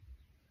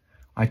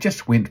I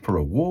just went for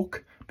a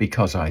walk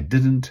because I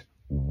didn't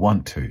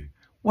want to.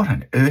 What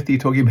on earth are you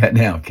talking about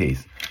now,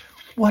 Keith?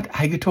 What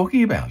are you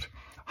talking about?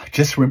 I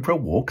just went for a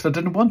walk because I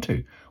didn't want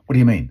to. What do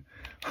you mean?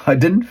 I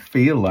didn't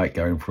feel like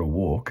going for a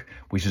walk,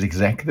 which is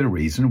exactly the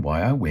reason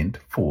why I went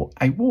for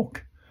a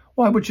walk.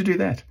 Why would you do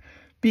that?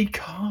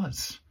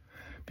 Because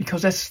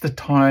that's the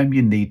time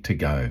you need to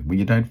go. When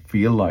you don't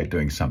feel like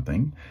doing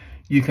something,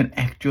 you can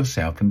act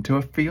yourself into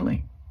a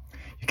feeling.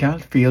 You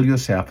can't feel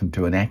yourself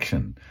into an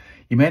action.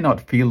 You may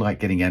not feel like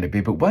getting out of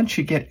bed, but once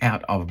you get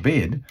out of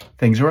bed,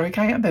 things are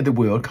okay, and then the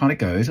world kind of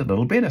goes a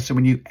little better. So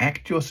when you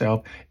act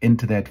yourself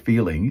into that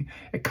feeling,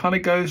 it kind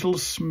of goes a little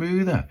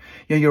smoother.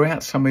 You're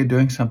out somewhere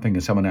doing something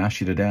and someone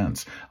asks you to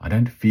dance. I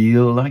don't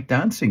feel like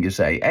dancing, you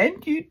say,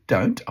 and you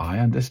don't. I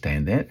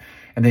understand that.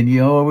 And then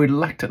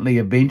reluctantly,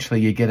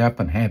 eventually you get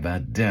up and have a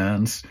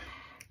dance.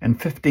 And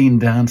 15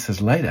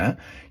 dances later,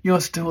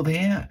 you're still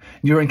there.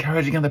 You're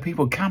encouraging other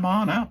people, come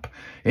on up.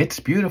 It's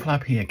beautiful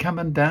up here. Come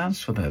and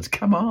dance with us.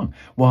 Come on.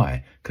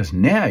 Why? Because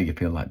now you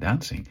feel like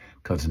dancing.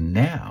 Because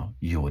now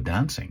you're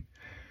dancing.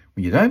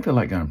 When you don't feel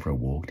like going for a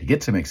walk, to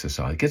get some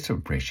exercise, get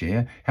some fresh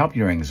air, help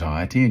your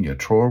anxiety and your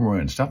trauma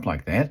and stuff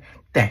like that,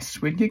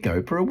 that's when you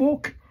go for a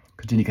walk.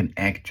 Because then you can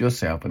act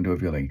yourself into a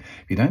feeling.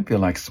 If you don't feel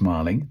like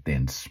smiling,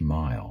 then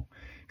smile.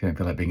 If you don't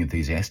feel like being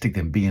enthusiastic,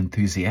 then be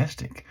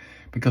enthusiastic.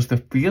 Because the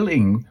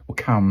feeling will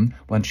come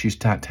once you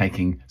start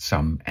taking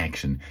some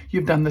action.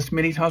 You've done this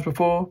many times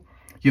before.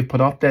 You've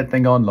put off that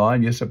thing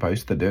online you're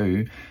supposed to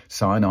do.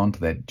 Sign on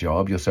to that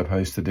job you're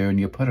supposed to do, and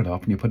you put it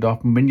off and you put it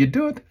off. And when you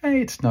do it, hey,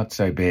 it's not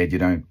so bad. You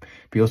don't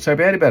feel so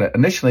bad about it.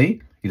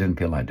 Initially, you didn't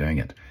feel like doing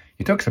it.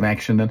 You took some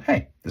action and,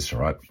 hey, this is all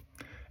right.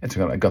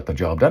 I got the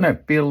job done. I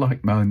don't feel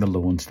like mowing the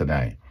lawns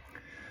today.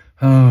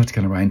 Oh, it's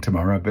going to rain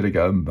tomorrow. I better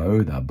go mow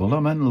the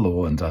Bullerman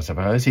lawns, I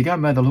suppose. You go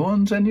mow the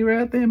lawns and you're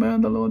out there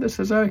mowing the lawn. This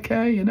is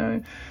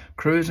okay,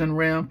 cruising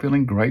around,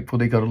 feeling grateful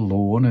you got a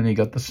lawn and you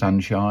got the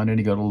sunshine and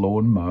you got a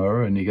lawn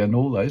mower and you got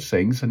all those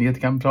things. And you have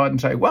to come inside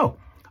and say, well,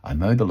 I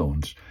mowed the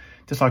lawns.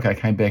 Just like I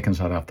came back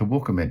inside after a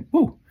walk and went,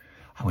 whoa,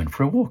 I went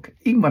for a walk,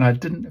 even when I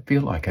didn't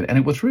feel like it. And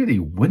it was really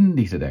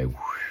windy today.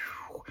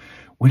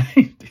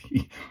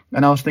 Windy.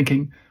 And I was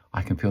thinking,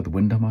 I can feel the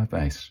wind on my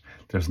face.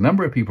 There's a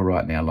number of people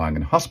right now lying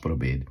in a hospital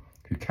bed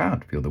who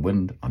can't feel the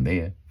wind on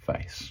their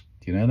face.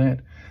 Do you know that?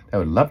 They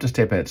would love to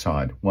step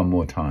outside one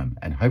more time,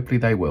 and hopefully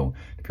they will,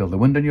 to feel the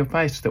wind on your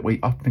face that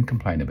we often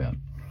complain about.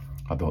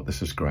 I thought,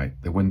 this is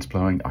great. The wind's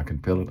blowing. I can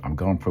feel it. I'm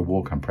going for a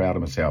walk. I'm proud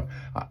of myself.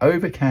 I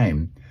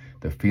overcame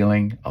the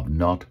feeling of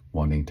not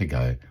wanting to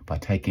go by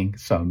taking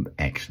some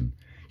action.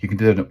 You can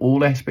do it in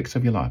all aspects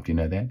of your life. Do you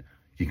know that?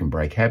 You can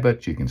break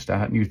habits. You can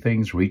start new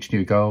things, reach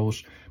new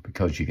goals,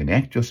 because you can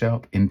act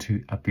yourself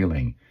into a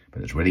feeling.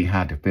 But it's really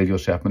hard to feel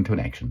yourself into an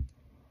action.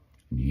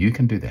 You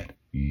can do that.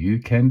 You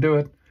can do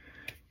it.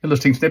 You're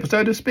listening to an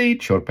episode of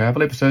Speed, short,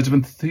 powerful episodes of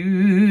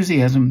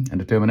enthusiasm and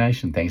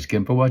determination. Thanks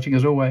again for watching.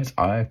 As always,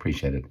 I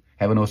appreciate it.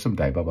 Have an awesome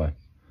day. Bye-bye.